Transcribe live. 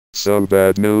Some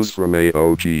bad news from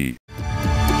AOG.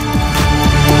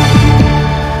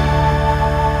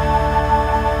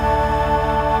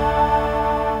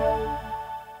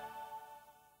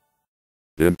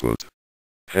 Input.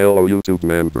 Hello YouTube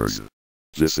members.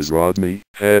 This is Rodney,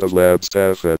 head of lab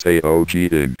staff at AOG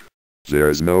Inc. There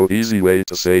is no easy way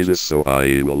to say this, so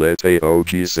I will let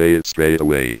AOG say it straight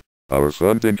away. Our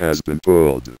funding has been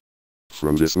pulled.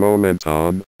 From this moment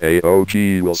on,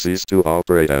 AOG will cease to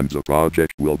operate and the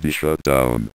project will be shut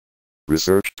down.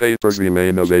 Research papers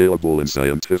remain available in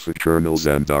scientific journals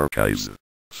and archives.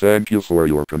 Thank you for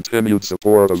your continued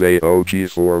support of AOG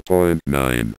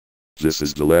 4.9. This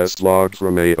is the last log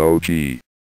from AOG.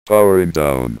 Powering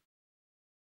down.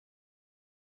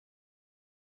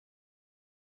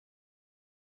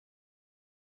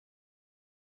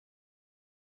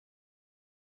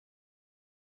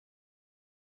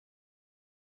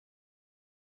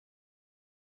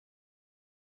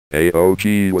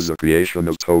 AOG was a creation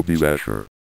of Toby Vasher.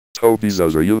 Toby's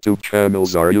other YouTube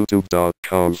channels are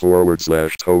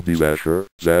youtube.com/TobyVasher,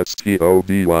 that's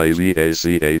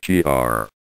TOBYVACHER,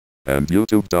 and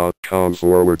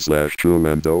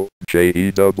youtube.com/Jewmando,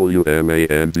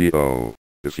 JEWMANDO.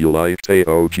 If you liked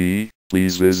AOG,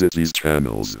 please visit these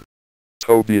channels.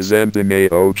 Toby is ending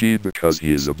AOG because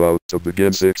he is about to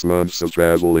begin 6 months of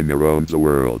traveling around the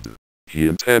world. He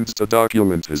intends to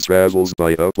document his travels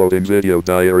by uploading video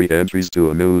diary entries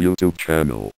to a new YouTube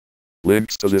channel.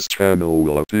 Links to this channel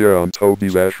will appear on Toby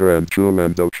Vasher and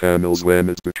Jewmando channels when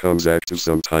it becomes active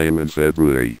sometime in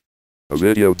February. A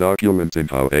video documenting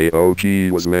how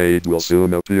AOG was made will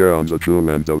soon appear on the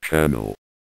Jewmando channel.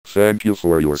 Thank you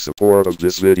for your support of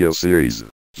this video series.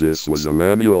 This was a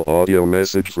manual audio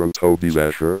message from Toby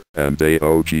Vasher and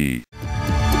AOG.